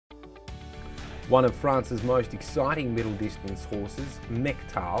One of France's most exciting middle distance horses,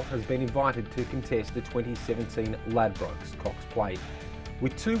 Mekhtaal, has been invited to contest the 2017 Ladbrokes Cox Plate.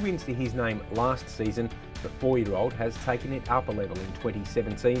 With 2 wins to his name last season, the 4-year-old has taken it up a level in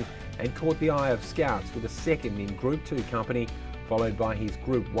 2017 and caught the eye of scouts with a second in Group 2 company, followed by his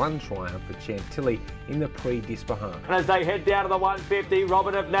Group 1 triumph for Chantilly in the Prix D'Ispahan. And as they head down to the 150,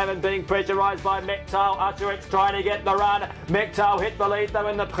 Robin of Navan being pressurised by Mekhtaal. Usherix trying to get the run. Mekhtaal hit the lead though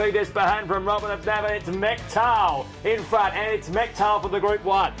in the Prix D'Ispahan from Robin of Navan. It's Mekhtaal in front, and it's Mekhtaal for the Group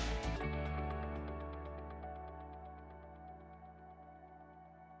 1.